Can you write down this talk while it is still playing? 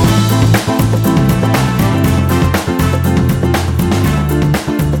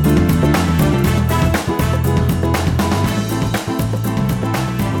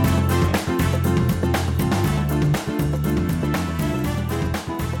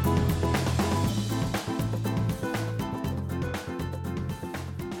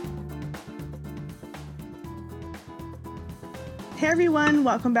Hey everyone,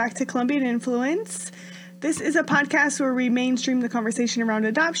 welcome back to Columbian Influence. This is a podcast where we mainstream the conversation around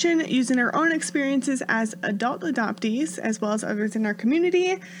adoption using our own experiences as adult adoptees as well as others in our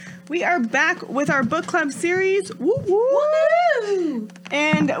community. We are back with our book club series. Woo woo!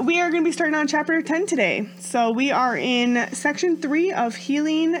 And we are going to be starting on chapter 10 today. So we are in section 3 of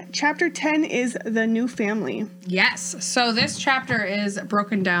Healing. Chapter 10 is The New Family. Yes. So this chapter is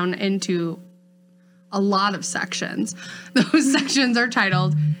broken down into a lot of sections. Those sections are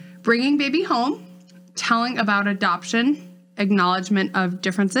titled Bringing Baby Home, Telling About Adoption, Acknowledgement of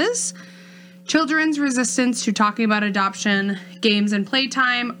Differences, Children's Resistance to Talking About Adoption, Games and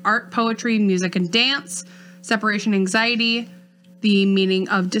Playtime, Art, Poetry, Music and Dance, Separation Anxiety, The Meaning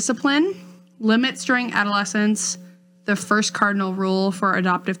of Discipline, Limits During Adolescence, The First Cardinal Rule for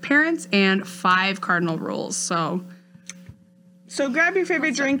Adoptive Parents, and 5 Cardinal Rules. So grab your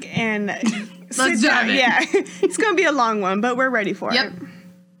favorite drink and let's dive in. Yeah, it's going to be a long one, but we're ready for it.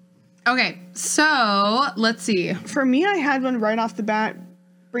 Okay, so let's see. For me, I had one right off the bat,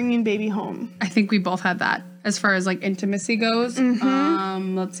 Bringing Baby Home. I think we both had that as far as like intimacy goes.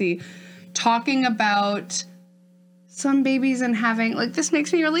 Let's see. Talking about some babies and having, like, this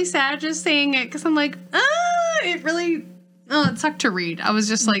makes me really sad just saying it because I'm like, it sucked to read. I was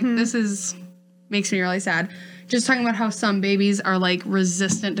just like, makes me really sad. Just talking about how some babies are, like,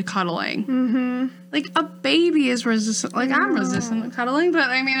 resistant to cuddling. Like, a baby is resistant. Like, I'm resistant to cuddling, but,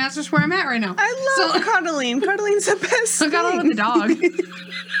 I mean, that's just where I'm at right now. I love cuddling. Cuddling's the best thing. I cuddle with the dog.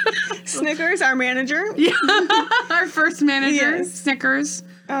 Snickers, our manager. Yeah, our first manager, Yes. Snickers.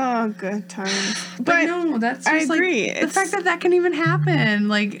 Oh, good times. But no, that's just, I agree. Like, the fact that can even happen.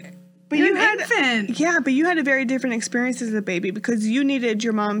 Like, but you're you an had infant. Yeah, but you had a very different experience as a baby because you needed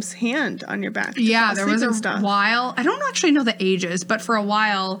your mom's hand on your back. Yeah, there was a while. I don't actually know the ages, but for a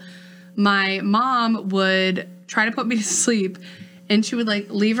while, my mom would try to put me to sleep, and she would, like,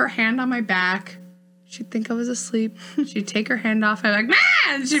 leave her hand on my back. She'd think I was asleep. She'd take her hand off. I'm like, man!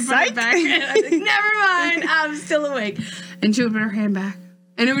 And she'd put it back in. I was like, never mind. I'm still awake. And she would put her hand back.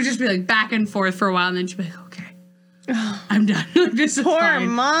 And it would just be, like, back and forth for a while, and then she'd be like, okay. I'm done. This is Poor fine.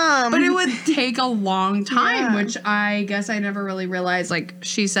 mom. But it would take a long time, which I guess I never really realized. Like,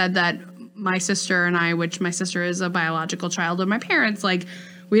 she said that my sister and I, which my sister is a biological child of my parents, like,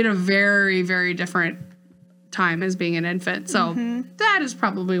 we had a very, very different time as being an infant. So that is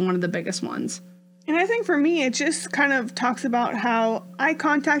probably one of the biggest ones. And I think for me, it just kind of talks about how eye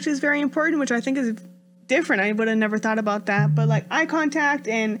contact is very important, which I think is different. I would have never thought about that. But, like, eye contact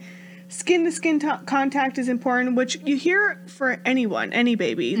and skin-to-skin contact is important, which you hear for anyone, any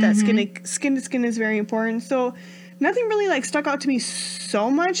baby, that skin-to-skin is very important. So nothing really, like, stuck out to me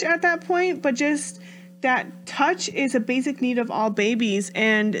so much at that point, but just that touch is a basic need of all babies,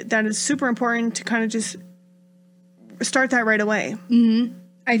 and that is super important to kind of just start that right away.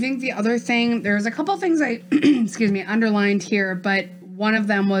 I think the other thing, there's a couple things I, underlined here, but one of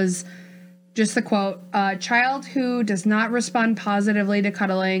them was just the quote, a child who does not respond positively to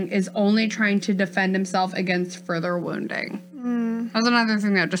cuddling is only trying to defend himself against further wounding. That was another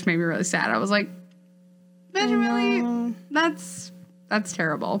thing that just made me really sad. I was like, really? That's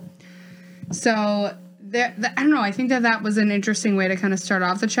terrible. So, I don't know, I think that was an interesting way to kind of start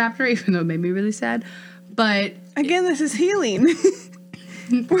off the chapter, even though it made me really sad. But again, this is healing.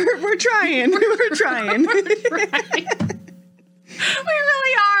 we're trying. We're trying. We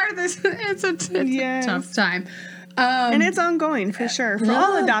really are. It's a tough time. And it's ongoing, for sure. For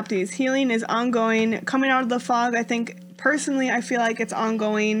all adoptees, healing is ongoing. Coming out of the fog, I think, personally, I feel like it's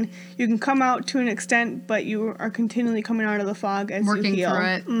ongoing. You can come out to an extent, but you are continually coming out of the fog as working you heal. Through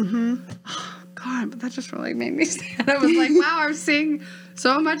it. Oh, God, but that just really made me sad. I was like, wow, I'm seeing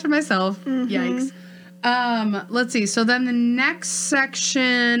so much of myself. Yikes. Let's see. So then the next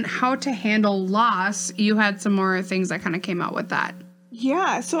section, how to handle loss, you had some more things that kind of came out with that.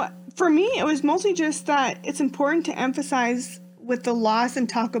 Yeah. So for me, it was mostly just that it's important to emphasize with the loss and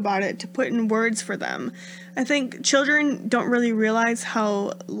talk about it, to put in words for them. I think children don't really realize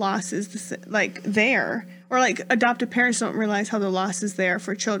how loss is there, or like adoptive parents don't realize how the loss is there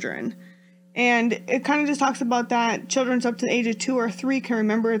for children. And it kind of just talks about that children's up to the age of 2 or 3 can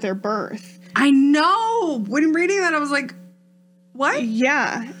remember their birth. I know. When reading that, I was like, what?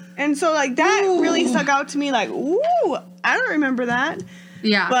 Yeah. And so, like, that really stuck out to me, like, ooh, I don't remember that.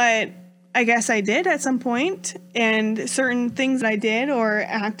 Yeah. But I guess I did at some point, and certain things that I did or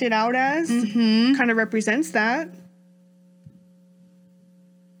acted out as kind of represents that.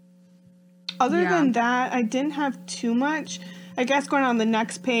 Other than that, I didn't have too much. I guess going on the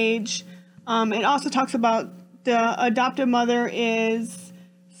next page, it also talks about the adoptive mother is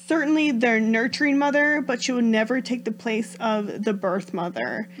certainly their nurturing mother, but she will never take the place of the birth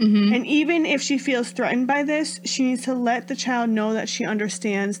mother. And even if she feels threatened by this, she needs to let the child know that she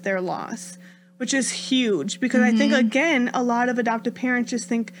understands their loss, which is huge, because I think, again, a lot of adoptive parents just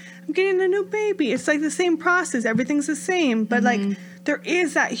think, I'm getting a new baby. It's like the same process. Everything's the same. But like, there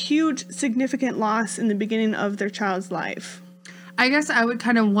is that huge, significant loss in the beginning of their child's life. I guess I would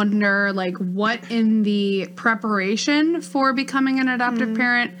kind of wonder, like, what in the preparation for becoming an adoptive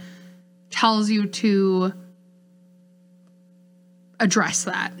parent tells you to address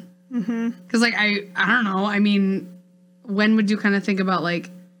that. Because, like, I don't know. I mean, when would you kind of think about, like,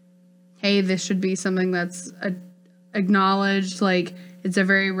 hey, this should be something that's acknowledged, like, it's a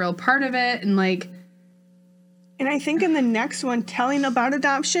very real part of it, and, like... And I think in the next one, telling about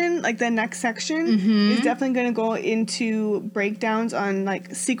adoption, like the next section, is definitely going to go into breakdowns on,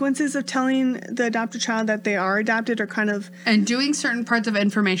 like, sequences of telling the adopted child that they are adopted, or kind of... And doing certain parts of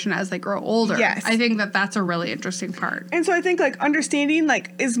information as they grow older. Yes. I think that that's a really interesting part. And so I think, like, understanding,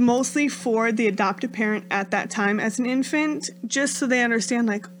 like, is mostly for the adoptive parent at that time as an infant, just so they understand,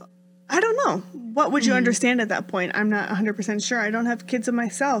 like, I don't know. What would you understand at that point? I'm not 100% sure. I don't have kids of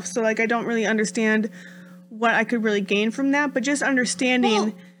myself, so, like, I don't really understand what I could really gain from that, but just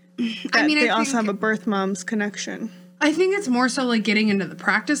understanding that they also have a birth mom's connection. I think it's more so, like, getting into the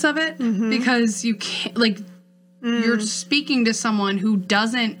practice of it, because you can't, like, you're speaking to someone who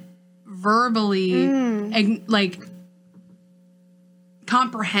doesn't verbally, like,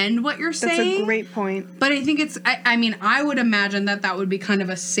 comprehend what you're saying. That's a great point. But I think it's, I mean, I would imagine that would be kind of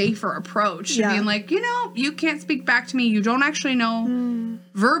a safer approach. Yeah. Being like, you know, you can't speak back to me. You don't actually know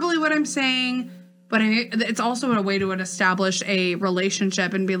verbally what I'm saying. But it's also a way to establish a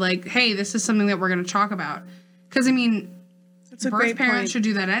relationship and be like, hey, this is something that we're going to talk about. Because, I mean, birth parents should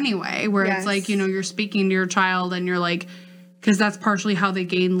do that anyway, where it's like, you know, you're speaking to your child and you're like, because that's partially how they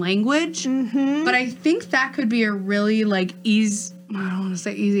gain language. But I think that could be a really, like, I don't want to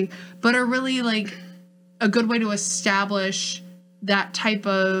say easy, but a really, like, a good way to establish that type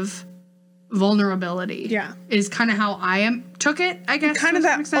of vulnerability. Yeah. Is kind of how I took it, I guess. Kind of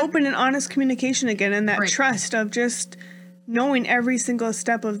that open and honest communication again, and that trust of just knowing every single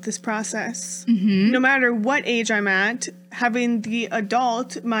step of this process. No matter what age I'm at, having the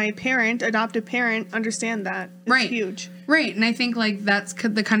adult, my parent, adoptive parent, understand that. It's huge. Right. And I think, like, that's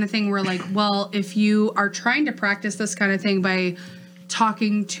the kind of thing where, like, well, if you are trying to practice this kind of thing by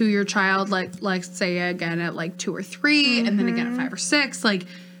talking to your child, like, let's say again at like 2 or 3, and then again at 5 or 6, like,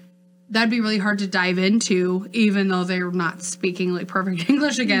 that'd be really hard to dive into, even though they're not speaking, like, perfect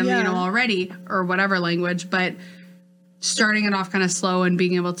English again, you know, already, or whatever language. But starting it off kind of slow and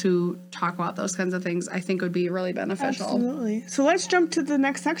being able to talk about those kinds of things, I think would be really beneficial. Absolutely. So let's jump to the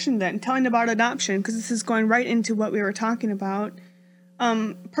next section then, telling about adoption, because this is going right into what we were talking about.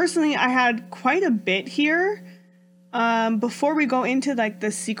 Personally, I had quite a bit here. Before we go into, like, the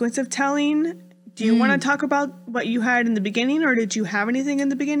sequence of telling, do you want to talk about what you had in the beginning, or did you have anything in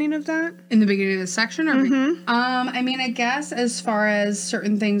the beginning of that? In the beginning of the section? Or I mean, I guess as far as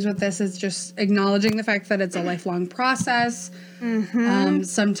certain things with this, it's just acknowledging the fact that it's a lifelong process.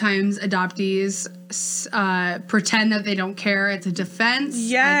 Sometimes adoptees pretend that they don't care. It's a defense.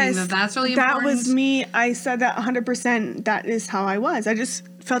 Yes. I think that's really important. That was me. I said that 100%. That is how I was. I just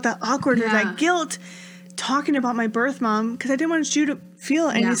felt that awkward or that guilt talking about my birth mom, because I didn't want you to feel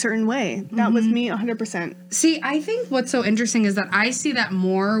any certain way. That was me 100%. See, I think what's so interesting is that I see that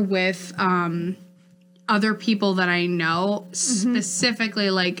more with other people that I know,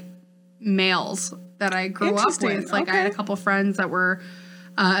 specifically, like, males that I grew up with. Like, I had a couple friends that were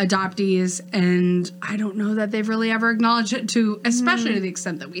adoptees, and I don't know that they've really ever acknowledged it especially to the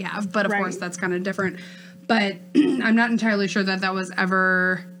extent that we have. But, of course, that's kind of different. But I'm not entirely sure that was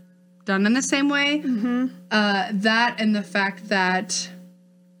ever done in the same way. That and the fact that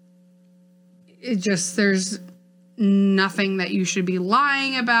there's nothing that you should be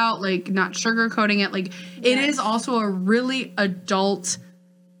lying about, like, not sugarcoating it. Like, it is also a really adult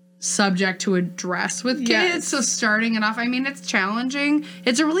subject to address with kids. So starting it off, I mean, it's challenging.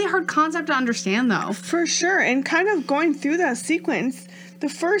 It's a really hard concept to understand, though. For sure. And kind of going through that sequence, the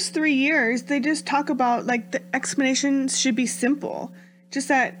first 3 years, they just talk about, like, the explanations should be simple. Just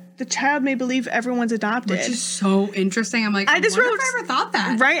that the child may believe everyone's adopted. Which is so interesting. I'm like, I just wrote, if I ever thought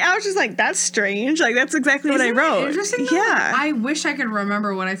that. Right? I was just like, that's strange. Like, that's exactly what I wrote. Interesting, though? Yeah. I wish I could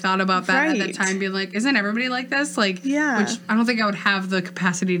remember what I thought about that at the time, being like, isn't everybody like this? Like, which I don't think I would have the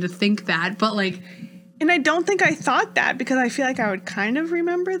capacity to think that, but, like, And I don't think I thought that because I feel like I would kind of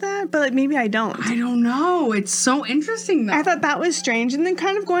remember that, but like maybe I don't. I don't know. It's so interesting though. I thought that was strange. And then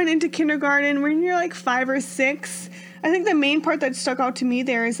kind of going into kindergarten when you're like 5 or 6, I think the main part that stuck out to me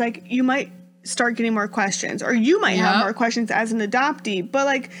there is like you might start getting more questions or you might have more questions as an adoptee. But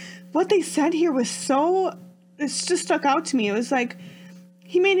like what they said here was it's just stuck out to me. It was like,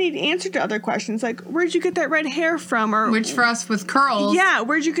 he may need answer to other questions like, where'd you get that red hair from? Or which for us with curls. Yeah,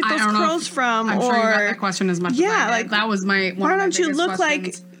 where'd you get those curls from? I'm sure you got that question as much as I did. Like, that was one why of my don't you look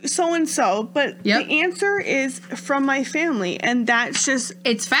questions. like so-and-so? But the answer is from my family. And that's just...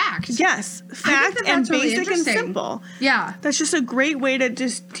 It's fact. Yes. Fact and really basic and simple. Yeah. That's just a great way to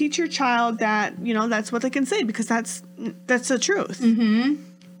just teach your child that, you know, that's what they can say because that's the truth. Mm-hmm. And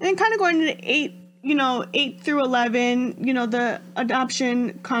then kind of going into 8 through 11, you know, the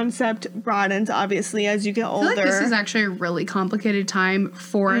adoption concept broadens, obviously, as you get older. I feel like this is actually a really complicated time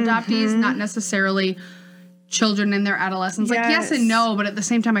for adoptees, not necessarily children in their adolescence. Like, yes and no, but at the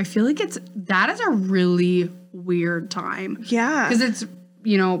same time, I feel like that is a really weird time. Yeah. Because it's,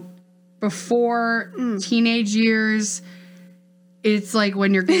 you know, before teenage years. It's like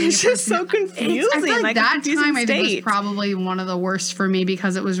when you're getting... It's just so confusing. I feel like that time, I think, was state. probably one of the worst for me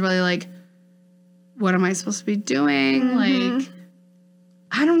because it was really like, what am I supposed to be doing? Like,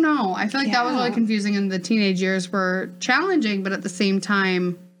 I don't know. I feel like that was really confusing, and the teenage years were challenging, but at the same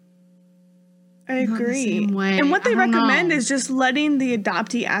time, I agree. The same way. And what they recommend is just letting the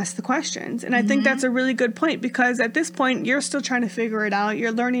adoptee ask the questions. And I think that's a really good point because at this point, you're still trying to figure it out.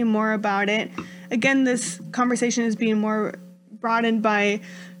 You're learning more about it. Again, this conversation is being more broadened by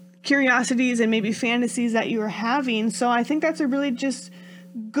curiosities and maybe fantasies that you are having. So I think that's a really just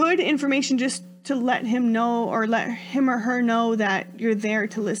good information just to let him know or let him or her know that you're there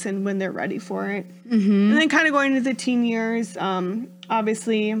to listen when they're ready for it. And then kind of going into the teen years,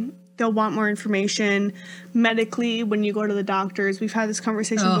 obviously they'll want more information medically when you go to the doctors. We've had this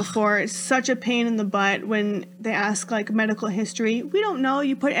conversation before. It's such a pain in the butt when they ask like medical history. We don't know.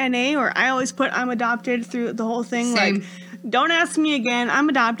 You put NA, or I always put I'm adopted through the whole thing. Same. Like, don't ask me again. I'm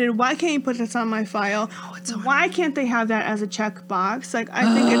adopted. Why can't you put this on my file? Why can't they have that as a checkbox? Like,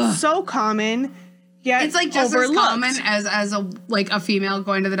 I think it's so common, yet it's like just overlooked. as common as a female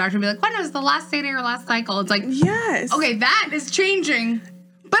going to the doctor and be like, when is the last day of your last cycle? It's like, yes. Okay, that is changing.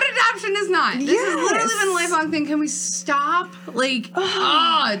 But adoption is not. This has literally been a lifelong thing. Can we stop? Like,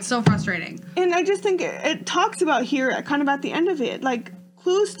 it's so frustrating. And I just think it talks about here, kind of at the end of it, like,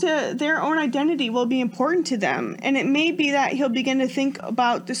 clues to their own identity will be important to them. And it may be that he'll begin to think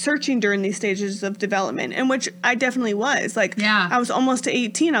about the searching during these stages of development, in which I definitely was. Like, I was almost to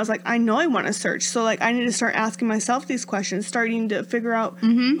 18. I was like, I know I want to search. So, like, I need to start asking myself these questions, starting to figure out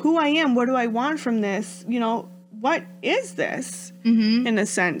who I am. What do I want from this? You know, what is this in a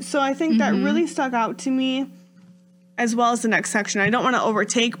sense? So I think that really stuck out to me, as well as the next section. I don't want to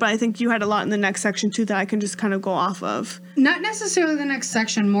overtake, but I think you had a lot in the next section too that I can just kind of go off of. Not necessarily the next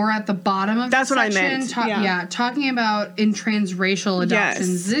section, more at the bottom of That's the what section. I meant. Talking about in transracial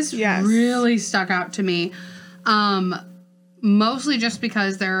adoptions. This really stuck out to me. Mostly just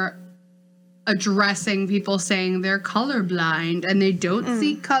because they're addressing people saying they're colorblind and they don't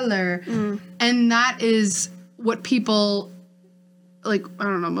see color. And that is what people, like, I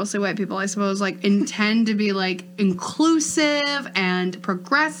don't know, mostly white people, I suppose, like, intend to be, like, inclusive and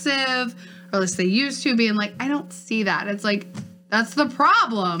progressive, or at least they used to, being like, I don't see that. It's like, that's the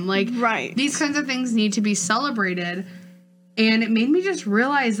problem. Like, these kinds of things need to be celebrated. And it made me just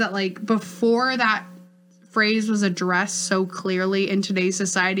realize that, like, before that phrase was addressed so clearly in today's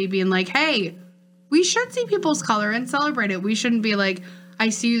society, being like, hey, we should see people's color and celebrate it. We shouldn't be like, I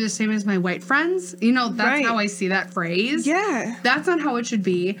see you the same as my white friends. You know, that's how I see that phrase. Yeah. That's not how it should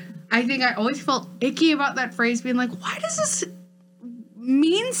be. I think I always felt icky about that phrase, being like, why does this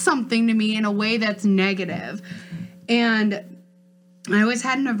mean something to me in a way that's negative? And I always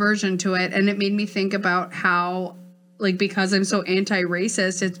had an aversion to it, and it made me think about how, like, because I'm so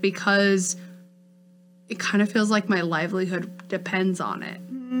anti-racist, it's because it kind of feels like my livelihood depends on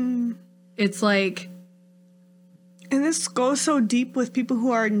it. It's like... And this goes so deep with people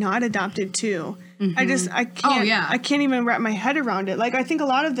who are not adopted too. I can't. I can't even wrap my head around it. Like, I think a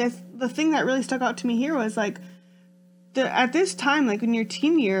lot of this, the thing that really stuck out to me here was like, at this time, like in your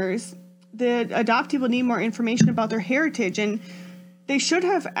teen years, the adoptee will need more information about their heritage, and they should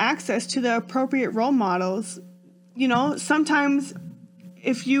have access to the appropriate role models. You know, sometimes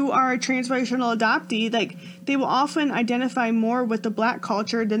if you are a transracial adoptee, like, they will often identify more with the Black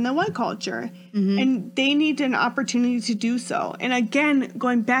culture than the white culture. And they need an opportunity to do so. And again,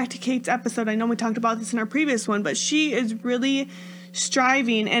 going back to Kate's episode, I know we talked about this in our previous one, but she is really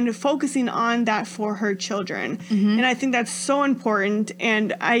striving and focusing on that for her children. And I think that's so important.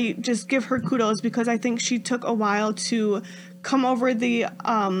 And I just give her kudos because I think she took a while to come over the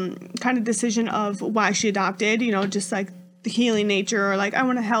kind of decision of why she adopted, you know, just like the healing nature, or like, I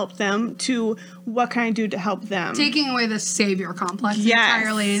want to help them, to what can I do to help them? Taking away the savior complex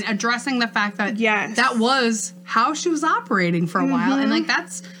entirely and addressing the fact that that was how she was operating for a while. And like,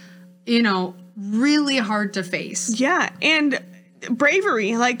 that's, you know, really hard to face. Yeah. And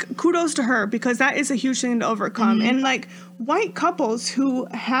bravery, like, kudos to her, because that is a huge thing to overcome. And like, white couples who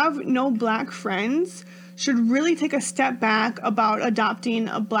have no Black friends should really take a step back about adopting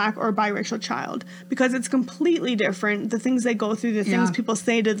a Black or biracial child, because it's completely different. The things they go through, the things people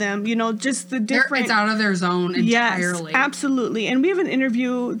say to them, you know, just the different. It's out of their zone entirely. Yes, absolutely. And we have an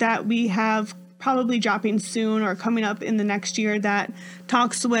interview that we have probably dropping soon or coming up in the next year that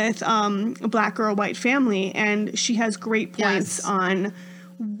talks with a Black girl, white family, and she has great points on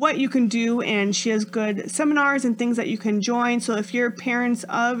what you can do, and she has good seminars and things that you can join. So if you're parents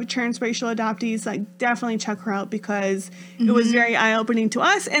of transracial adoptees, like, definitely check her out, because it was very eye-opening to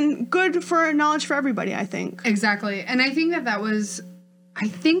us and good for knowledge for everybody, I think. Exactly. And I think that was, I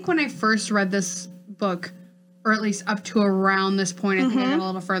think when I first read this book, or at least up to around this point, I think I got a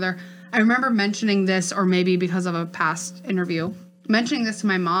little further, I remember mentioning this, or maybe because of a past interview, mentioning this to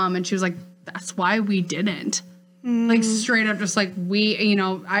my mom, and she was like, that's why we didn't. Like, straight up, just like, we, you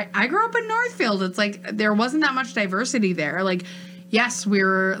know, I grew up in Northfield. It's like, there wasn't that much diversity there. Like, yes, we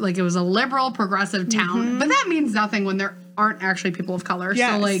were, like, it was a liberal, progressive town, but that means nothing when there aren't actually people of color.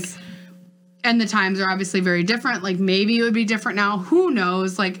 Yes. So, like, and the times are obviously very different. Like, maybe it would be different now. Who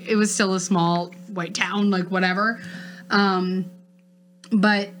knows? Like, it was still a small white town, like, whatever.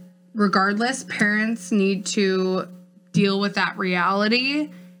 But regardless, parents need to deal with that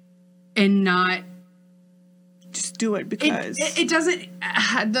reality and not just do it, because it doesn't.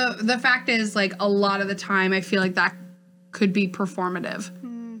 The fact is, like, a lot of the time, I feel like that could be performative,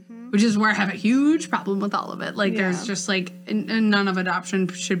 which is where I have a huge problem with all of it. Like, there's just like, and none of adoption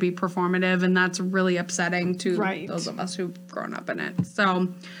should be performative, and that's really upsetting to those of us who've grown up in it. So,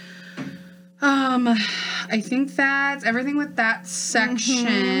 I think that's everything with that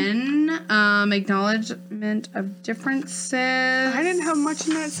section. Acknowledgement of differences. I didn't have much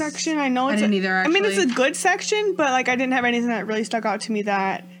in that section. I know it's I didn't either, actually. I mean, it's a good section, but like, I didn't have anything that really stuck out to me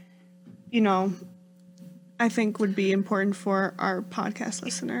that, you know, I think would be important for our podcast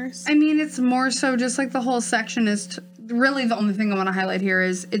listeners. I mean, it's more so just like the whole section is really the only thing I want to highlight here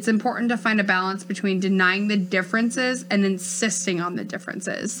is it's important to find a balance between denying the differences and insisting on the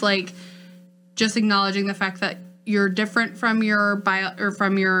differences. Like, just acknowledging the fact that you're different from your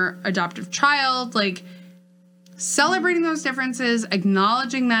from your adoptive child, like, celebrating those differences,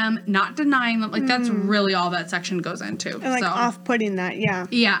 acknowledging them, not denying them. Like, that's really all that section goes into. And, like, off-putting that,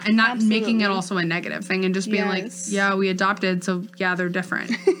 Yeah, and not making it also a negative thing, and just being like, yeah, we adopted, so yeah, they're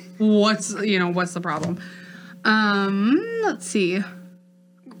different. What's the problem? Let's see.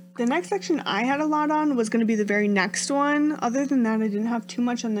 The next section I had a lot on was going to be the very next one. Other than that, I didn't have too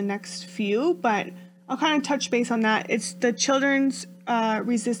much on the next few, but I'll kind of touch base on that. It's the children's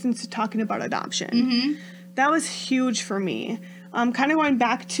resistance to talking about adoption. That was huge for me. Kind of going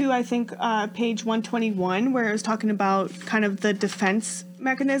back to, I think, page 121, where it was talking about kind of the defense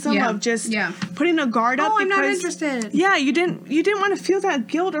mechanism of just putting a guard up. I'm not interested. Yeah, you didn't want to feel that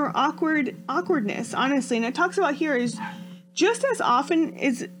guilt or awkwardness, honestly. And it talks about here is just as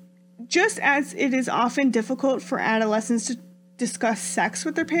it is often difficult for adolescents to discuss sex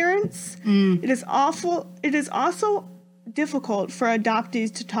with their parents, it is also difficult for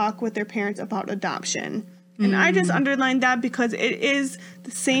adoptees to talk with their parents about adoption. And I just underlined that because it is the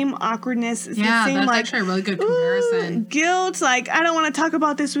same awkwardness. It's the same, that's like, actually a really good comparison. Guilt, like, I don't want to talk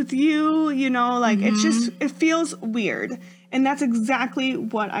about this with you, you know, like, it feels weird. And that's exactly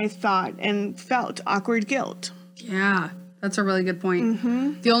what I thought and felt, awkward guilt. Yeah, that's a really good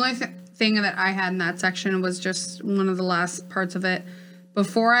point. The only thing that I had in that section was just one of the last parts of it.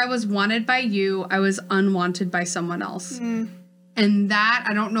 Before I was wanted by you, I was unwanted by someone else. And that,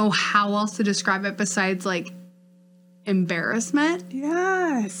 I don't know how else to describe it besides, like, embarrassment.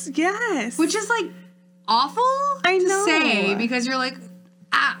 Yes. Which is, like, awful to say, because you're like,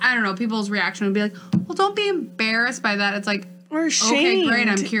 I don't know, people's reaction would be like, well, don't be embarrassed by that. It's like, or shamed. Okay, great,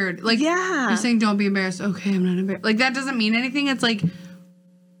 I'm cured. Like, you're saying don't be embarrassed. Okay, I'm not embarrassed. Like, that doesn't mean anything. It's like,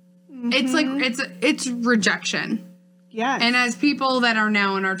 it's like, it's rejection. Yes. And as people that are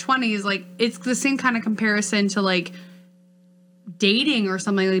now in our 20s, like, it's the same kind of comparison to, like, dating or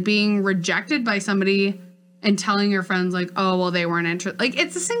something, like being rejected by somebody and telling your friends, like, oh, well, they weren't interested. Like,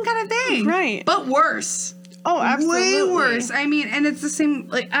 it's the same kind of thing. Right. But worse. Oh, absolutely. Way worse. I mean, and it's the same,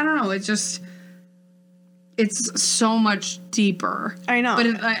 like, I don't know. It's just, it's so much deeper. I know. But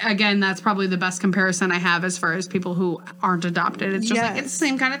again, that's probably the best comparison I have as far as people who aren't adopted. It's just like, it's the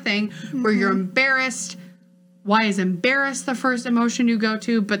same kind of thing where you're embarrassed. Why is embarrassed the first emotion you go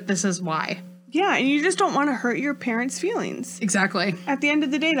to? But this is why. Yeah, and you just don't want to hurt your parents' feelings. Exactly. At the end of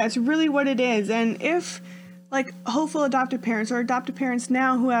the day, that's really what it is. And if, like, hopeful adoptive parents or adoptive parents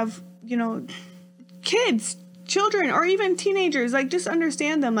now who have, you know, kids, children, or even teenagers, like, just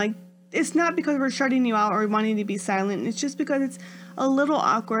understand them. Like, it's not because we're shutting you out or wanting to be silent. It's just because it's a little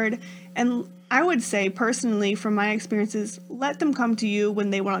awkward. And I would say, personally, from my experiences, let them come to you when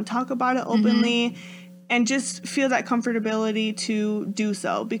they want to talk about it openly. And just feel that comfortability to do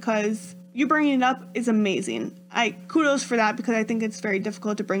so, because you bringing it up is amazing. Kudos for that, because I think it's very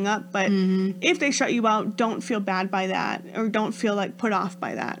difficult to bring up. But if they shut you out, don't feel bad by that, or don't feel like put off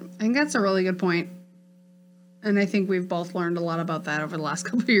by that. I think that's a really good point. And I think we've both learned a lot about that over the last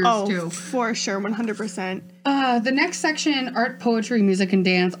couple of years, too. Oh, for sure, 100%. The next section, art, poetry, music, and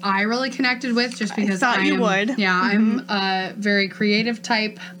dance, I really connected with just because I thought you would. Yeah, I'm a very creative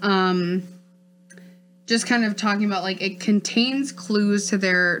type. Just kind of talking about, like, it contains clues to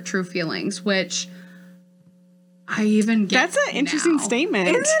their true feelings, which I even get. That's an interesting statement.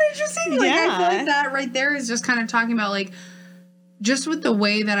 Isn't that interesting? Like, Yeah. I feel like that right there is just kind of talking about, like, just with the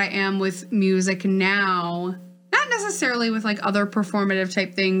way that I am with music now, not necessarily with, like, other performative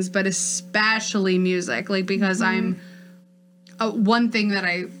type things, but especially music, like, because I'm one thing that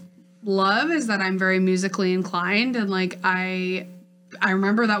I love is that I'm very musically inclined, and, like, I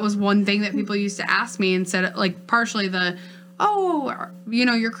remember that was one thing that people used to ask me, and said, like, partially you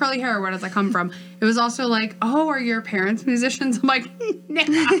know, your curly hair, where does that come from? It was also like, oh, are your parents musicians? I'm like, no.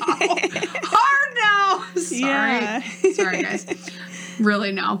 Hard no. Sorry. Yeah. Sorry, guys.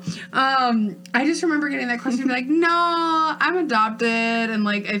 Really, no. I just remember getting that question and be like, no, I'm adopted. And,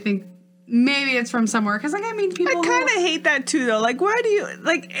 like, I think maybe it's from somewhere. Because, like, I mean, people I kind of hate that, too, though. Like, why do you,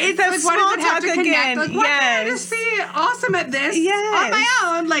 like, it's that like, small why does it have talk to connect? again. Like, why can't I just be awesome at this on my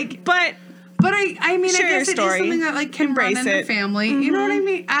own? Like, But I mean, share I guess your it story. is something that, like, can Embrace run in the it. family. You know what I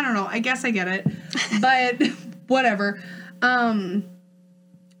mean? I don't know. I guess I get it. But whatever.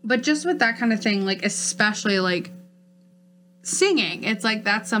 But just with that kind of thing, like, especially, like, singing, it's like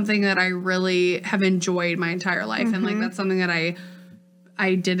that's something that I really have enjoyed my entire life. And, like, that's something that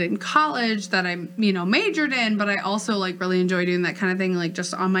I did in college, that I, you know, majored in, but I also, like, really enjoy doing that kind of thing, like,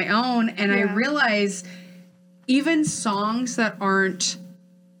 just on my own. And I realize even songs that aren't,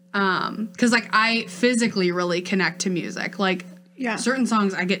 because, like, I physically really connect to music. Like, certain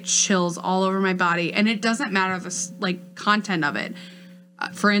songs, I get chills all over my body, and it doesn't matter the, like, content of it.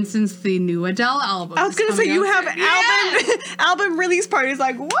 For instance, the new Adele album. I was going to say, you have album release parties.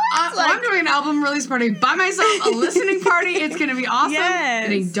 Like, what? I'm doing an album release party by myself, a listening party. It's going to be awesome. Yes. I'm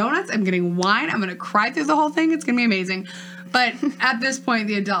getting donuts. I'm getting wine. I'm going to cry through the whole thing. It's going to be amazing. But at this point,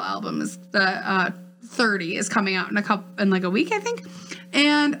 the Adele album is the 30 is coming out in like a week, I think.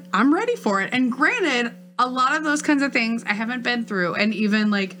 And I'm ready for it. And granted, a lot of those kinds of things I haven't been through. And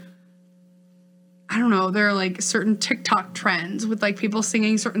even, like, I don't know, there are, like, certain TikTok trends with, like, people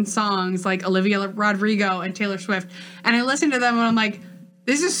singing certain songs, like Olivia Rodrigo and Taylor Swift. And I listen to them and I'm like,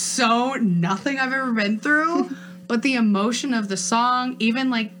 this is so nothing I've ever been through. But the emotion of the song, even,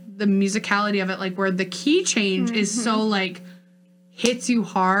 like, the musicality of it, like, where the key change is so, like, hits you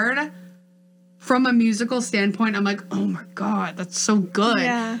hard. From a musical standpoint, I'm like, oh my God, that's so good.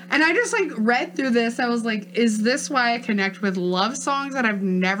 Yeah. And I just, like, read through this. I was like, is this why I connect with love songs that I've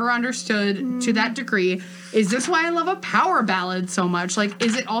never understood to that degree? Is this why I love a power ballad so much? Like,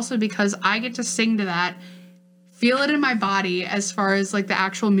 is it also because I get to sing to that, feel it in my body as far as, like, the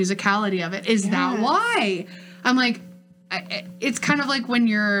actual musicality of it? Is that why? I'm like, it's kind of like when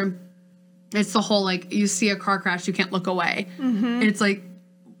it's the whole, like, you see a car crash, you can't look away. It's like,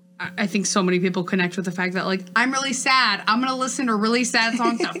 I think so many people connect with the fact that, like, I'm really sad. I'm going to listen to really sad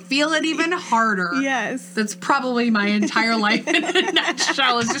songs to feel it even harder. Yes. That's probably my entire life in a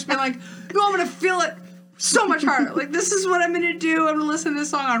nutshell. It's just been like, no, I'm going to feel it so much harder. Like, this is what I'm going to do. I'm going to listen to this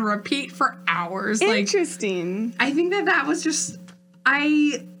song on repeat for hours. Interesting. Like, I think that was just,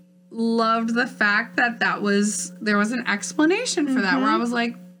 I loved the fact that there was an explanation for that, where I was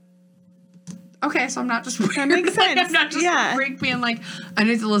like, okay, so I'm not just weird. That makes sense. Like, I'm not just a freak being like, I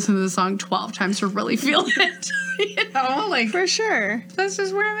need to listen to the song 12 times to really feel it. You know, like, for sure. That's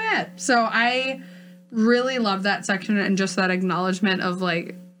just where I'm at. So I really love that section and just that acknowledgement of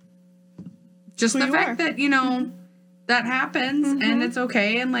like just Who the you fact are. that, you know, that happens and it's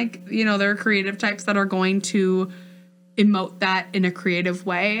okay. And like, you know, there are creative types that are going to emote that in a creative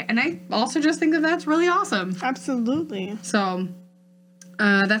way. And I also just think that that's really awesome. Absolutely. So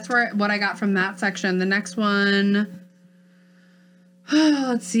that's what I got from that section. The next one,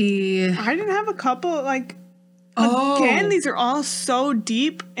 let's see. I didn't have a couple, like, Oh, again, these are all so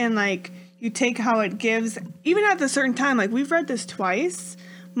deep, and like you take how it gives, even at a certain time. Like we've read this twice,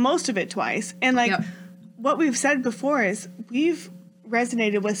 most of it twice, and like Yep. what we've said before is we've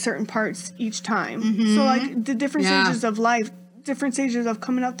resonated with certain parts each time. So like the different Yeah. stages of life, different stages of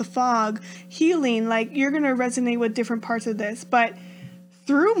coming out the fog, healing. Like you're gonna resonate with different parts of this, but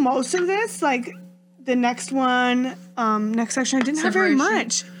through most of this, like the next one, next section, I didn't have very Separation.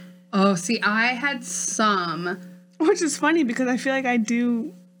 much. Oh, see, I had some. Which is funny because I feel like I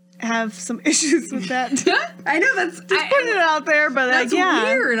do have some issues with that. I know that's Putting it out there, but like, that's yeah.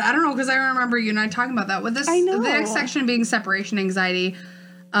 weird. I don't know because I remember you and I talking about that with this. I know. The next section being separation anxiety.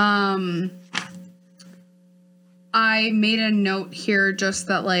 I made a note here just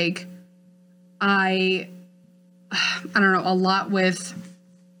that like I don't know, a lot with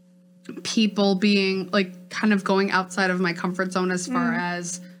people being like kind of going outside of my comfort zone as far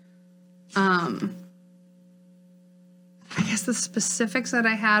as I guess the specifics that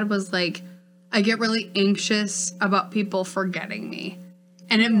I had was like I get really anxious about people forgetting me.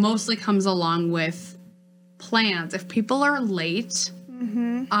 And it mostly comes along with plans. If people are late,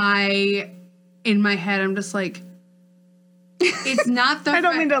 I in my head I'm just like it's not the I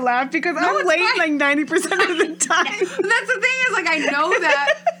don't mean to laugh because I'm it's late fine. like 90% of the time. That's the thing is like I know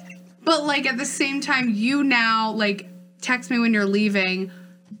that but like at the same time you now like text me when you're leaving.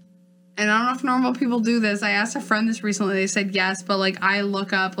 And I don't know if normal people do this. I asked a friend this recently. They said yes, but like I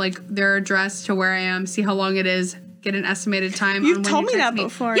look up like their address to where I am, see how long it is, get an estimated time. You've on when told you me text that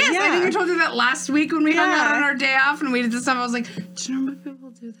before. Yes, I Yeah. think I told you that last week when we hung out Yeah. on our day off and we did this stuff. I was like, do you know what people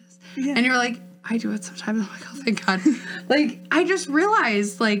do this? Yeah. And you're like, I do it sometimes. I'm like, oh thank God. Like I just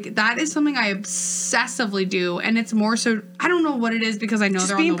realized like that is something I obsessively do, and it's more so I don't know what it is because I know Just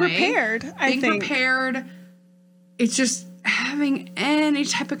they're being on the way. prepared, I Being think. prepared. It's just having any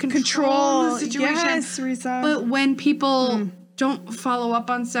type of control in the situation. Yes, Risa. But when people don't follow up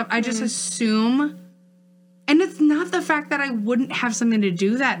on stuff, I just assume. And it's not the fact that I wouldn't have something to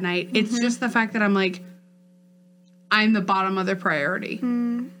do that night. It's just the fact that I'm like, I'm the bottom of their priority.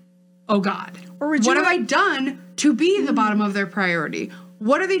 Oh God. Or would you What have I like- done to be the bottom of their priority?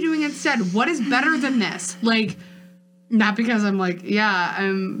 What are they doing instead? What is better than this? Like, not because I'm like, yeah,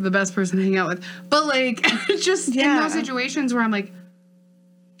 I'm the best person to hang out with, but like, just in Yeah. those situations where I'm like,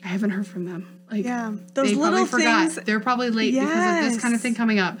 I haven't heard from them. Like, Yeah. Those they little probably forgot. things. They're probably late because of this kind of Yes. thing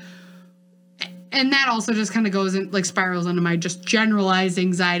coming up. And that also just kind of goes in, like, spirals into my just generalized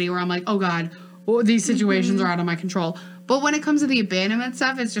anxiety where I'm like, oh God, well, these situations are out of my control. But when it comes to the abandonment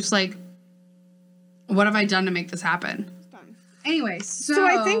stuff, it's just like, what have I done to make this happen? Anyway, So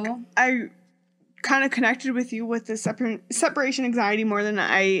I think I kind of connected with you with the separation anxiety more than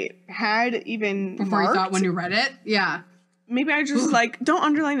I had even before you marked. thought when you read it, yeah. Maybe I just like don't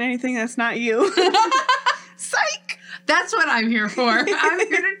underline anything that's not you. Psych. That's what I'm here for. I'm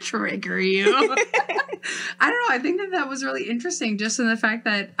here to trigger you. I don't know. I think that was really interesting just in the fact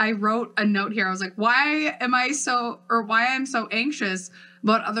that I wrote a note here. I was like, why am I so anxious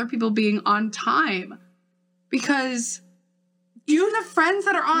about other people being on time? Because even the friends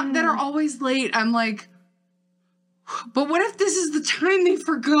that are always late, I'm like, but what if this is the time they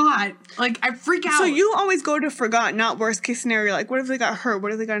forgot? Like, I freak out. So you always go to forgot, not worst case scenario. Like, what if they got hurt?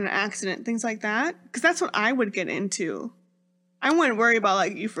 What if they got in an accident? Things like that. Because that's what I would get into. I wouldn't worry about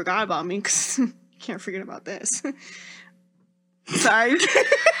like you forgot about me because you can't forget about this. Sorry. And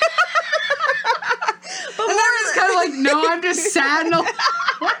they're just kind of like, no, I'm just sad. No.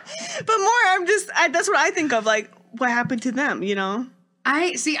 But more, that's what I think of. Like, what happened to them? You know.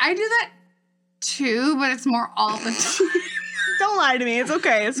 I do that too, but it's more all the time. Don't lie to me. It's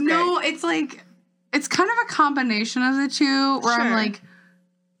okay. It's okay. No, it's like, it's kind of a combination of the two where I'm Sure. like,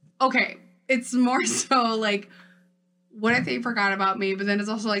 okay, it's more so like, what if they forgot about me? But then it's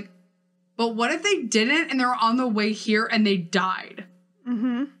also like, but what if they didn't and they were on the way here and they died?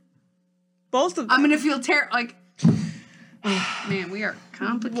 Both of them. I'm going to feel like, oh, man, we are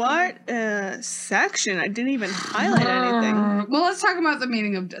complicated. What section? I didn't even highlight anything. Well, let's talk about the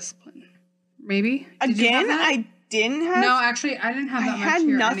meaning of discipline. Maybe? Did you have Again, that? I didn't have. No, actually, I didn't have that I much had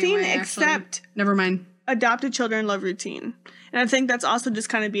here nothing anyway, actually. except Never mind. adopted children love routine. And I think that's also just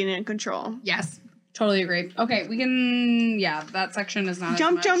kind of being in control. Yes, totally agree. Okay, we can, that section is not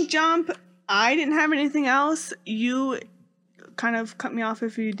Jump, as much. jump, jump. I didn't have anything else. You kind of cut me off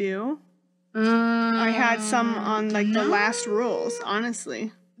if you do. I had some on like the last rules,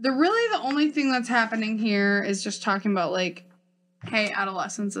 honestly. The only thing that's happening here is just talking about like, hey,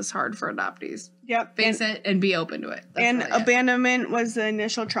 adolescence is hard for adoptees. Yep. Face it and be open to it. That's and really abandonment was the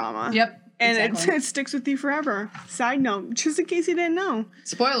initial trauma. Yep. And exactly. it sticks with you forever. Side note, just in case you didn't know.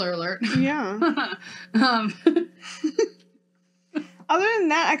 Spoiler alert. Yeah. Other than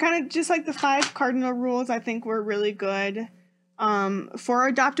that, I kind of just like the 5 cardinal rules. I think were really good. For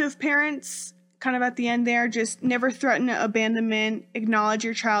adoptive parents, kind of at the end there, just never threaten abandonment, acknowledge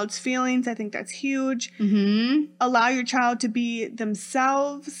your child's feelings. I think that's huge. Mm-hmm. Allow your child to be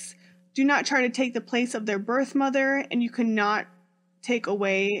themselves. Do not try to take the place of their birth mother, and you cannot take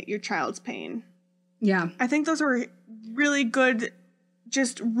away your child's pain. Yeah. I think those are really good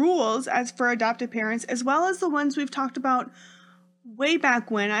just rules as for adoptive parents, as well as the ones we've talked about way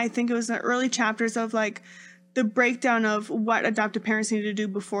back when. I think it was the early chapters of like the breakdown of what adoptive parents need to do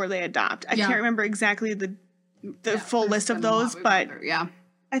before they adopt. I can't remember exactly the full list of those, but yeah,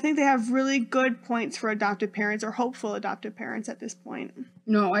 I think they have really good points for adoptive parents or hopeful adoptive parents at this point.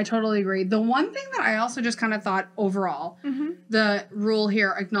 No, I totally agree. The one thing that I also just kind of thought overall, the rule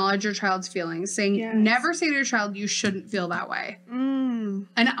here, acknowledge your child's feelings, saying never say to your child, you shouldn't feel that way. And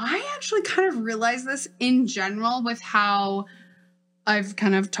I actually kind of realized this in general with how I've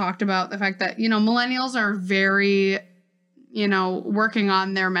kind of talked about the fact that, millennials are very, working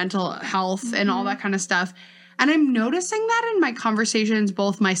on their mental health and all that kind of stuff. And I'm noticing that in my conversations,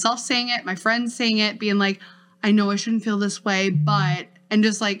 both myself saying it, my friends saying it, being like, I know I shouldn't feel this way, but, and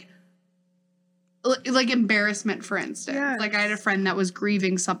just like embarrassment, for instance. Yes. Like I had a friend that was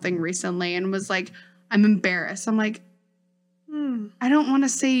grieving something recently and was like, I'm embarrassed. I'm like, I don't want to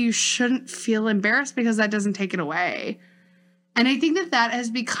say you shouldn't feel embarrassed because that doesn't take it away. And I think that has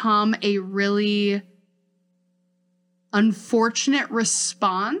become a really unfortunate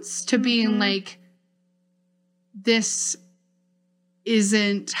response to being like, this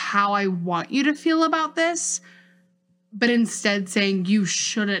isn't how I want you to feel about this, but instead saying you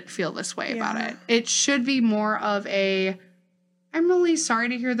shouldn't feel this way about it. It should be more of a, I'm really sorry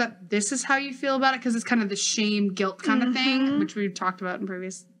to hear that this is how you feel about it, because it's kind of the shame, guilt kind of thing, which we've talked about in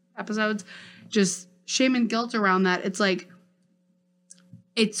previous episodes. Just shame and guilt around that. It's like,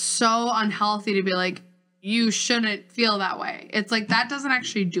 it's so unhealthy to be like, you shouldn't feel that way. It's like, that doesn't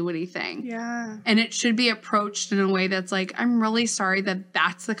actually do anything. Yeah. And it should be approached in a way that's like, I'm really sorry that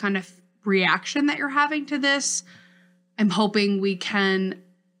that's the kind of reaction that you're having to this. I'm hoping we can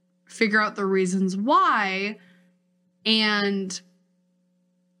figure out the reasons why and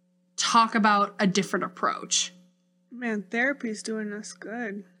talk about a different approach. Man, therapy's doing us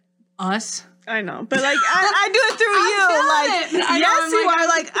good. Us? I know, but like I do it through you. Like, yes, you are.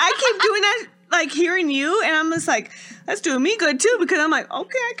 Like, I keep doing that, like hearing you, and I'm just like, that's doing me good too, because I'm like,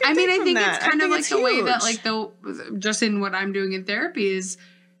 okay, I can. I think it's kind of like the way that, like, just in what I'm doing in therapy is,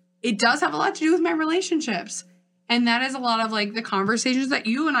 it does have a lot to do with my relationships. And that is a lot of like the conversations that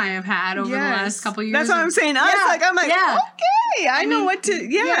you and I have had over the last couple of years. That's what I'm saying. I'm like, okay, I know what to.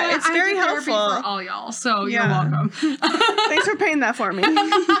 Yeah, it's very helpful for all y'all. So you're welcome. Thanks for paying that for me.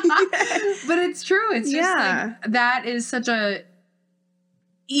 But it's true. It's just like, that is such a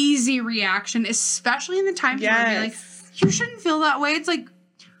easy reaction, especially in the times where you're like, you shouldn't feel that way. It's like,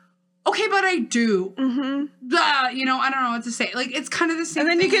 okay, but I do. I don't know what to say. Like, it's kind of the same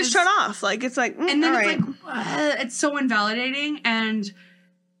thing. And then you get shut off. Like, it's like, and then it's like, it's so invalidating. And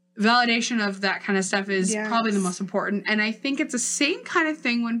validation of that kind of stuff is probably the most important. And I think it's the same kind of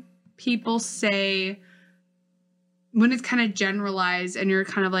thing when people say, when it's kind of generalized and you're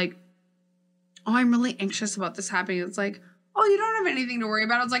kind of like, oh, I'm really anxious about this happening. It's like, oh, you don't have anything to worry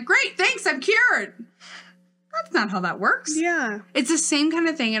about. It's like, great, thanks, I'm cured. That's not how that works. Yeah. It's the same kind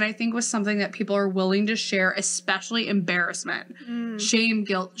of thing, and I think was something that people are willing to share, especially embarrassment, shame,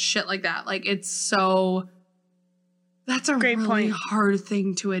 guilt, shit like that. Like, it's so... That's a great really point. hard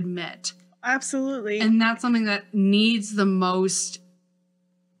thing to admit. Absolutely. And that's something that needs the most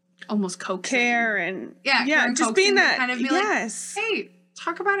almost coaxing. Care and... Yeah, just being that... kind of be like, hey,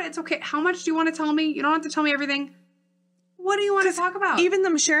 talk about it. It's okay. How much do you want to tell me? You don't have to tell me everything. What do you want to talk about? Even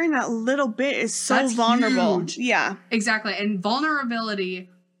them sharing that little bit is so That's vulnerable. huge. Yeah. Exactly. And vulnerability,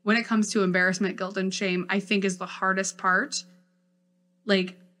 when it comes to embarrassment, guilt, and shame, I think is the hardest part.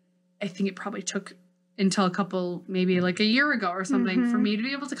 Like, I think it probably took until maybe like a year ago or something, for me to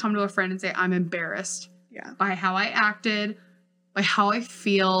be able to come to a friend and say, I'm embarrassed by how I acted, by how I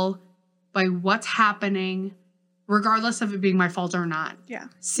feel, by what's happening regardless of it being my fault or not. Yeah.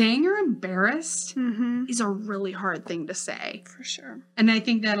 Saying you're embarrassed Mm-hmm. is a really hard thing to say. For sure. And I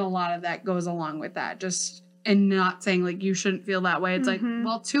think that a lot of that goes along with that. Just, and not saying like you shouldn't feel that way. It's like,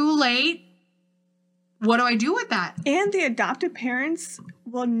 well, too late. What do I do with that? And the adopted parents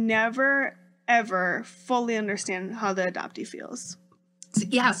will never, ever fully understand how the adoptee feels.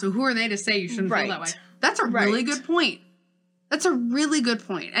 Yeah, so who are they to say you shouldn't feel that way? That's a really good point. That's a really good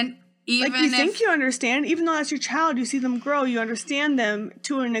point. And even like, you think you understand, even though that's your child, you see them grow, you understand them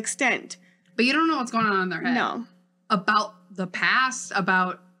to an extent. But you don't know what's going on in their head. No. About the past,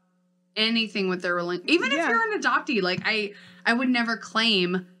 about anything with their relationship. Even if you're an adoptee, like I would never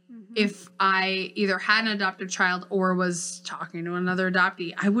claim if I either had an adopted child or was talking to another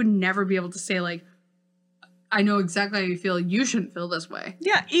adoptee, I would never be able to say like, I know exactly how you feel. You shouldn't feel this way.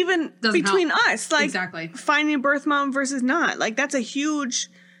 Yeah, even Doesn't between help. us, like finding a birth mom versus not, like that's a huge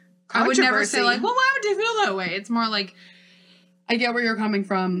I would never say like, well, why would you feel that way? It's more like, I get where you're coming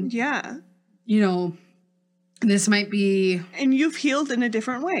from. Yeah. You know, this might be... And you've healed in a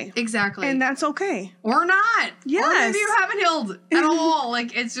different way. Exactly. And that's okay. Or not. Yes. Or maybe you haven't healed at all.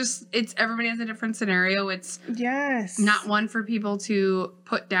 Like, it's just, everybody has a different scenario. It's not one for people to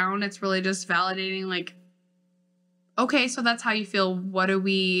put down. It's really just validating, like, okay, so that's how you feel. How do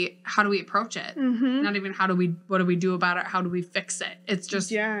we approach it? Mm-hmm. Not even what do we do about it? How do we fix it? It's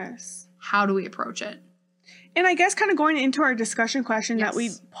just, how do we approach it? And I guess kind of going into our discussion question that we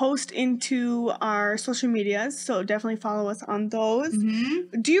post into our social medias, so definitely follow us on those.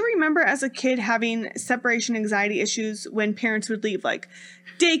 Mm-hmm. Do you remember as a kid having separation anxiety issues when parents would leave, like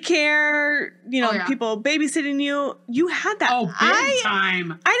daycare, people babysitting you? You had that. Oh, big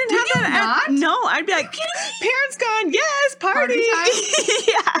time. I didn't have that. No, I'd be like, parents gone. Yes, party time?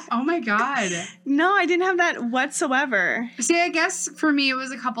 Yeah. Oh my God. No, I didn't have that whatsoever. See, I guess for me, it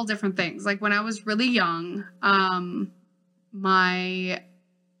was a couple different things. Like when I was really young, when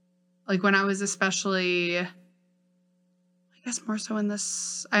I was especially, I guess more so in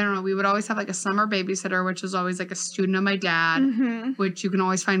this, I don't know, we would always have like a summer babysitter, which was always like a student of my dad, which you can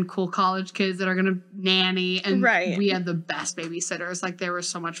always find cool college kids that are going to nanny. And we had the best babysitters. Like they were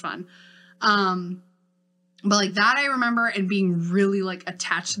so much fun. But like that I remember and being really like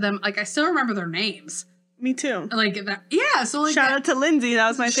attached to them. Like I still remember their names. Me too. Like that. Yeah. So like shout out to Lindsay. That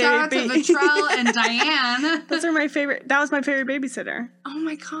was my favorite. Shout out to Vitrell and Diane. Those are my favorite. That was my favorite babysitter. Oh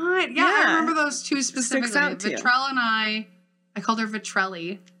my God. Yeah. I remember those two specifically. Vitrell and I called her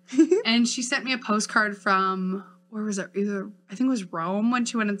Vitrelli. And she sent me a postcard from, where was it? I think it was Rome when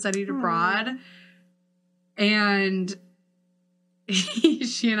she went and studied abroad. And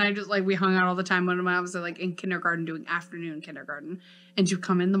she and I just like, we hung out all the time when I was like in kindergarten doing afternoon kindergarten. And she'd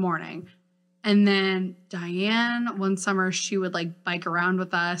come in the morning. And then Diane, one summer, she would like bike around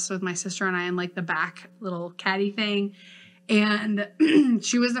with us, with my sister and I in like the back little caddy thing. And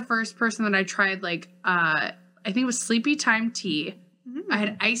she was the first person that I tried like, I think it was Sleepy Time tea. I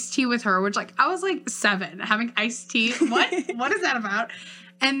had iced tea with her, which like, I was like 7 having iced tea. What is that about?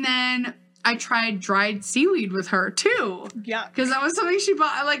 And then I tried dried seaweed with her too. Yeah. Because that was something she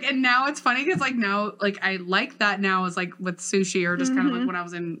bought. Like, and now it's funny because like now, like I like that now as like with sushi or just kind of like when I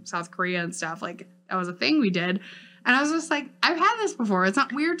was in South Korea and stuff. Like that was a thing we did. And I was just like, I've had this before. It's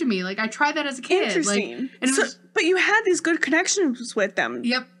not weird to me. Like I tried that as a kid. Interesting. Like, but you had these good connections with them.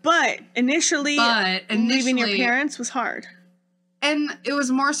 Yep. But initially leaving your parents was hard. And it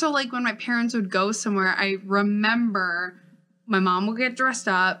was more so like when my parents would go somewhere, I remember my mom would get dressed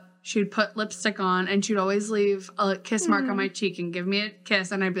up. She'd put lipstick on and she'd always leave a kiss mark on my cheek and give me a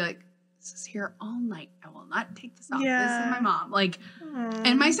kiss. And I'd be like, this is here all night. I will not take this off. Yeah. This is my mom. Like,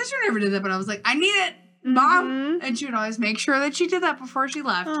 and my sister never did that, but I was like, I need it, Mom. And she would always make sure that she did that before she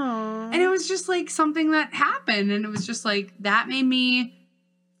left. And it was just like something that happened. And it was just like, that made me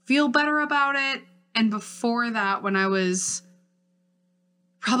feel better about it. And before that, when I was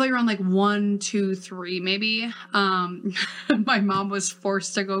probably around like 1, 2, 3, maybe. My mom was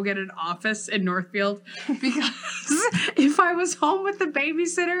forced to go get an office in Northfield because if I was home with the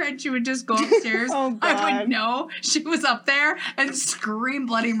babysitter and she would just go upstairs, I would know she was up there and scream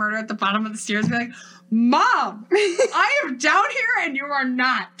bloody murder at the bottom of the stairs and be like, Mom, I am down here and you are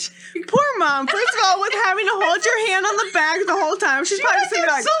not. Poor mom. First of all, with having to hold your hand on the bag the whole time, she's probably saying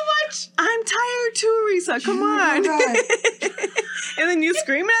like, so much. I'm tired too, Risa. Come on. And then you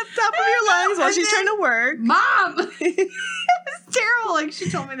screaming at the top of your lungs while she's trying to work. Mom! It was terrible. Like, she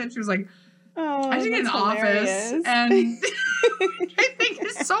told me that she was like, I should get an office. And I think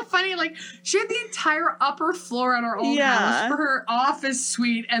it's so funny. Like, she had the entire upper floor at our old house for her office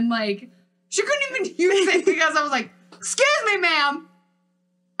suite. And, like, she couldn't even use it because I was like, excuse me, ma'am.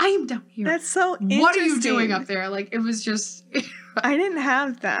 I am down here. That's so interesting. What are you doing up there? Like, it was just... I didn't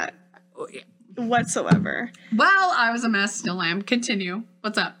have that whatsoever. Well, I was a mess, still am. Continue.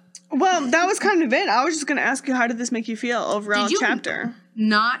 What's up? Well, that was kind of it. I was just going to ask you, how did this make you feel overall chapter?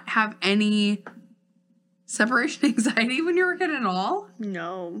 Not have any separation anxiety when you were a kid at all?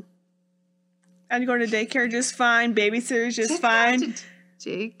 No. I'd go to daycare just fine. Babysitter's just fine.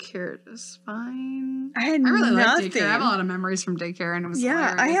 Daycare just fine. I really nothing. Liked daycare. I have a lot of memories from daycare, and it was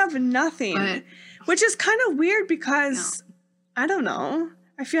hilarious. I have nothing, which is kind of weird because I don't know.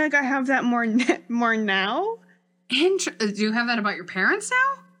 I feel like I have that more now. Do you have that about your parents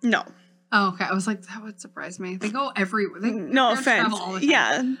now? No. Oh, okay. I was like, that would surprise me. They go everywhere. No offense.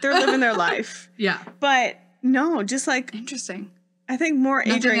 Yeah, they're living their life. Yeah. But no, just like interesting. I think more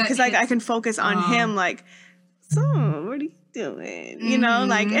Adrian, because like I can focus on him. Like, so what are you doing? You know,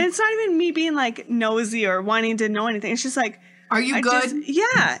 like, and it's not even me being like nosy or wanting to know anything. It's just like, are you good?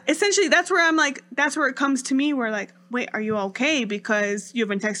 Essentially, that's where I'm like, that's where it comes to me. Where like, wait, are you okay? Because you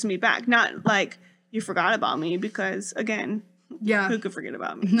haven't texted me back. Not like you forgot about me. Because again. Yeah. Who could forget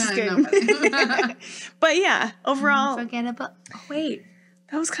about me? Just kidding. But yeah, overall. Forget about. Oh, wait.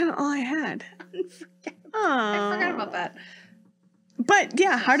 That was kind of all I had. I forgot about that. But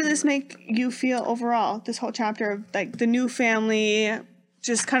yeah, how did this make you feel overall? This whole chapter of like the new family,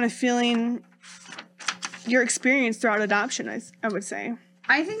 just kind of feeling your experience throughout adoption, I would say.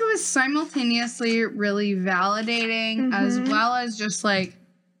 I think it was simultaneously really validating as well as just like,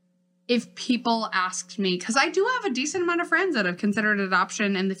 if people asked me, because I do have a decent amount of friends that have considered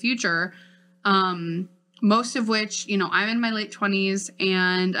adoption in the future, most of which, you know, I'm in my late 20s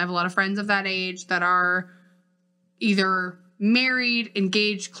and I have a lot of friends of that age that are either married,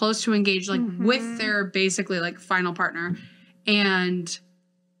 engaged, close to engaged, like with their basically like final partner. And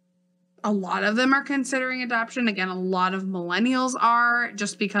a lot of them are considering adoption. Again, a lot of millennials are,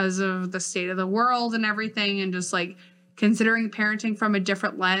 just because of the state of the world and everything, and just like considering parenting from a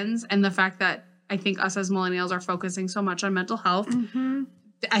different lens, and the fact that I think us as millennials are focusing so much on mental health.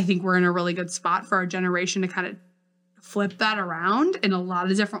 I think we're in a really good spot for our generation to kind of flip that around in a lot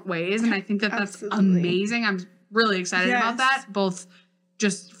of different ways. And I think that that's amazing. I'm really excited about that, both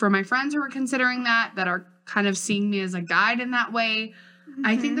just for my friends who are considering that are kind of seeing me as a guide in that way.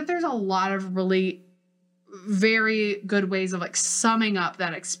 I think that there's a lot of really very good ways of like summing up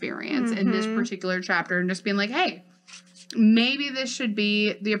that experience in this particular chapter and just being like, hey, maybe this should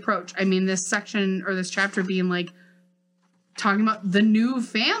be the approach. I mean, this section or this chapter being like talking about the new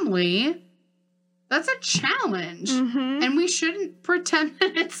family, that's a challenge. And we shouldn't pretend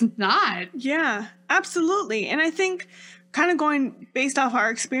that it's not. Yeah, absolutely. And I think kind of going based off our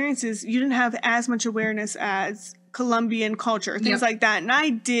experiences, you didn't have as much awareness as Colombian culture, things like that. And I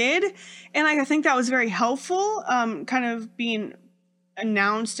did. And like, I think that was very helpful, kind of being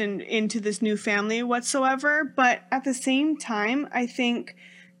announced and into this new family whatsoever. But at the same time, I think,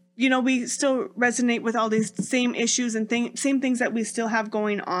 you know, we still resonate with all these same issues and same things that we still have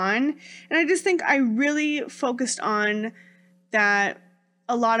going on. And I just think I really focused on that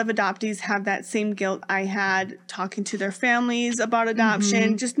a lot of adoptees have that same guilt I had talking to their families about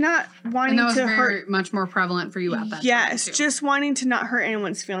adoption, just not wanting to hurt. And that was very much more prevalent for you at that time. Yes, just wanting to not hurt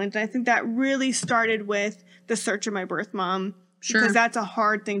anyone's feelings. And I think that really started with the search of my birth mom. Sure. Because that's a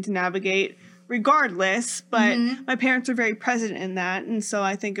hard thing to navigate regardless. But my parents were very present in that. And so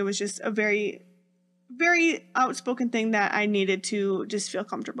I think it was just a very, very outspoken thing that I needed to just feel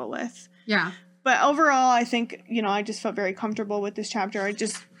comfortable with. Yeah. But overall, I think, you know, I just felt very comfortable with this chapter. I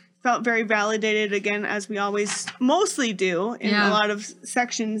just felt very validated, again, as we always mostly do in a lot of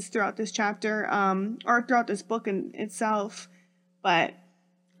sections throughout this chapter, or throughout this book in itself. But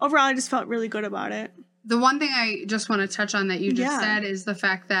overall, I just felt really good about it. The one thing I just want to touch on that you just said is the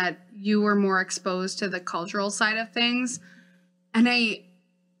fact that you were more exposed to the cultural side of things. And I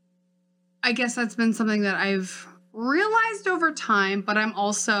guess that's been something that I've realized over time, but I'm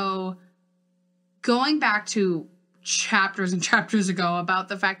also going back to chapters and chapters ago about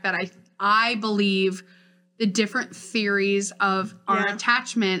the fact that I believe the different theories of our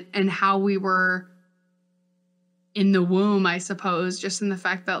attachment and how we were in the womb, I suppose, just in the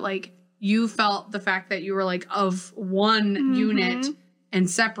fact that like you felt the fact that you were like of one unit and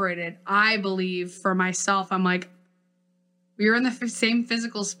separated. I believe for myself, I'm like, we were in the same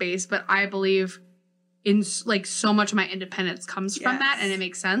physical space, but I believe in like so much of my independence comes from that, and it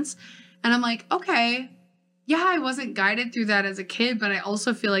makes sense. And I'm like, okay, yeah, I wasn't guided through that as a kid, but I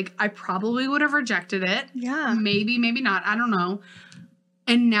also feel like I probably would have rejected it. Yeah. Maybe, maybe not. I don't know.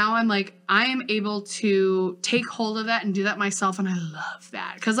 And now I'm like, I am able to take hold of that and do that myself. And I love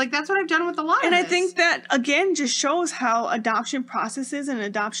that. Because, like, that's what I've done with a lot and of I this. think that, again, just shows how adoption processes and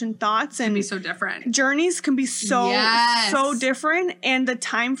adoption thoughts Can and be so different. journeys can be so Yes. different. And the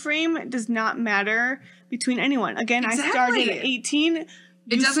time frame does not matter between anyone. Again, I started Exactly. at 18. It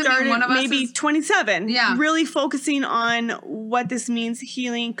You doesn't mean started one of us maybe is- 27. Yeah. Really focusing on what this means,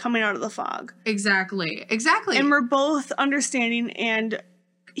 healing, coming out of the fog. Exactly. And we're both understanding and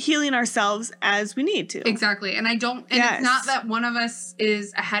healing ourselves as we need to. Exactly. And it's Yes. not that one of us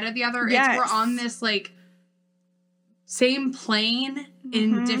is ahead of the other. Yes. It's we're on this, like, same plane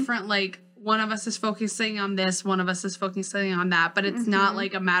in different, like, one of us is focusing on this, one of us is focusing on that. But it's not,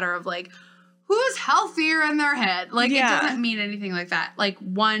 like, a matter of, like, who's healthier in their head. Like, Yeah. it doesn't mean anything like that. Like,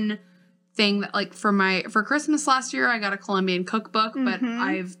 one thing that, like, for Christmas last year, I got a Colombian cookbook, but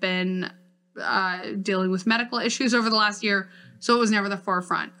I've been dealing with medical issues over the last year. So it was never the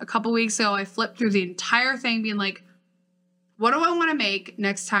forefront. A couple weeks ago, I flipped through the entire thing being like, what do I want to make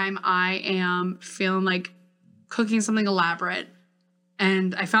next time I am feeling like cooking something elaborate?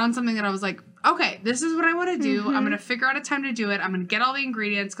 And I found something that I was like, okay, this is what I want to do. I'm going to figure out a time to do it. I'm going to get all the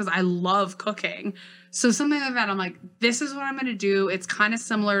ingredients because I love cooking. So something like that, I'm like, this is what I'm going to do. It's kind of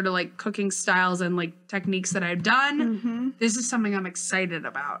similar to like cooking styles and like techniques that I've done. This is something I'm excited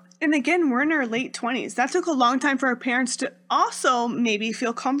about. And again, we're in our late 20s. That took a long time for our parents to also maybe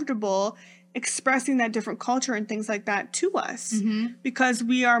feel comfortable expressing that different culture and things like that to us because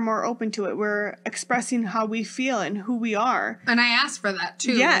we are more open to it. We're expressing how we feel and who we are. And I asked for that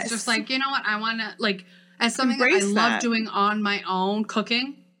too. Yes. It's just like, you know what? I want to, like, as something Embrace that I that. love doing on my own,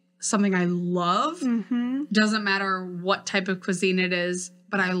 cooking, something I love. Doesn't matter what type of cuisine it is,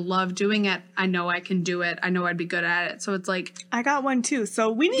 but I love doing it. I know I can do it. I know I'd be good at it. So it's like, I got one too. So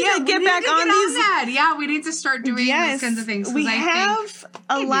we need to we get need back to on get these. that. Yeah, we need to start doing these kinds of things. 'cause We I have think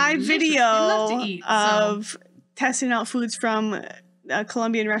a it'd be live delicious. We video love to eat, so. of testing out foods from a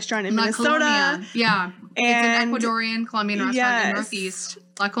Colombian restaurant in La Minnesota. Colonia. Yeah. And it's an Ecuadorian Colombian restaurant in yes. the Northeast.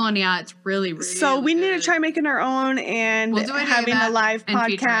 La Colonia. It's really, really So we need to good. try making our own and We'll do a day of having a that live and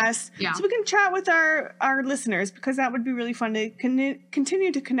feature it. podcast. Yeah. So we can chat with our listeners because that would be really fun to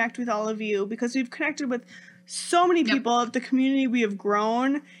continue to connect with all of you because we've connected with so many people. The community we have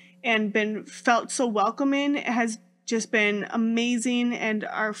grown and been felt so welcoming has just been amazing, and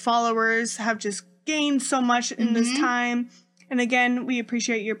our followers have just gained so much in this time. And again, we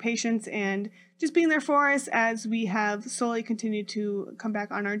appreciate your patience and just being there for us as we have slowly continued to come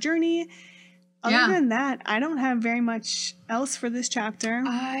back on our journey. Other than that, I don't have very much else for this chapter.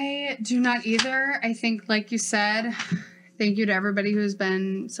 I do not either. I think, like you said, thank you to everybody who's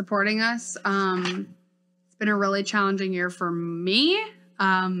been supporting us. It's been a really challenging year for me,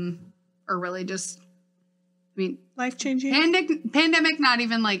 or really just, I mean, Life-changing. pandemic not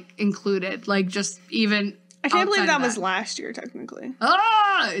even like included, like just even. I can't believe outside that of was last year, technically.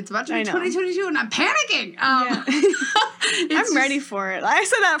 Oh, it's about to I be know. 2022 and I'm panicking. Yeah. I'm ready for it. I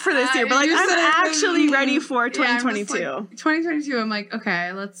said that for this year, but like You I'm said it- actually ready for Yeah, I'm just 2022. like, 2022. I'm like,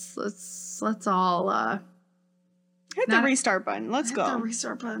 okay, let's all Hit the restart button. Let's hit go. the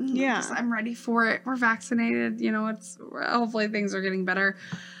restart button. Yeah. I'm ready for it. We're vaccinated. You know, hopefully things are getting better.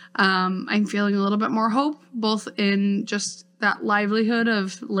 I'm feeling a little bit more hope, both in just that livelihood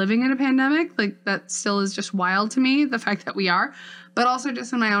of living in a pandemic. Like that still is just wild to me, the fact that we are, but also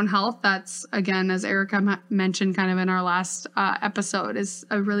just in my own health. That's, again, as Erica mentioned kind of in our last episode, is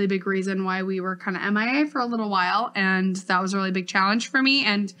a really big reason why we were kind of MIA for a little while. And that was a really big challenge for me.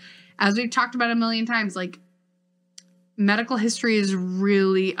 And as we've talked about a million times, like, medical history is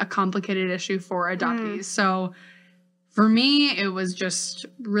really a complicated issue for adoptees. So for me, it was just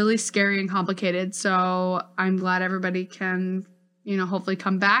really scary and complicated. So I'm glad everybody can, hopefully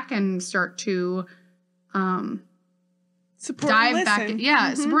come back and start to Support dive and back.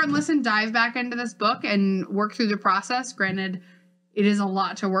 listen. Support and listen, dive back into this book and work through the process. Granted, it is a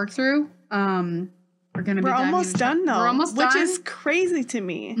lot to work through. We're almost done though. We're almost which done. is crazy to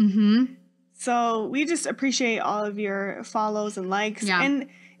me. Mm-hmm. So we just appreciate all of your follows and likes. Yeah. And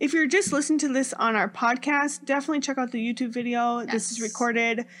if you're just listening to this on our podcast, definitely check out the YouTube video. Yes. This is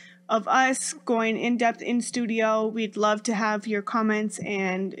recorded of us going in depth in studio. We'd love to have your comments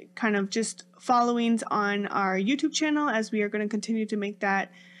and kind of just followings on our YouTube channel, as we are going to continue to make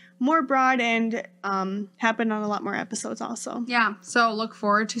that more broad and happen on a lot more episodes also. Yeah. So look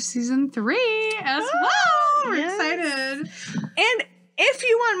forward to season 3 as well. We're yes. excited. And if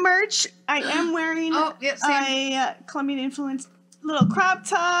you want merch, I am wearing same. a Colombian influenced little crop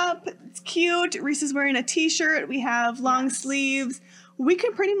top. It's cute. Reese is wearing a t-shirt. We have long sleeves. we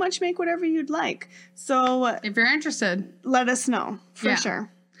can pretty much make whatever you'd like. So If you're interested, let us know for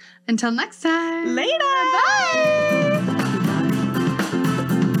sure. Until next time. Later. Bye.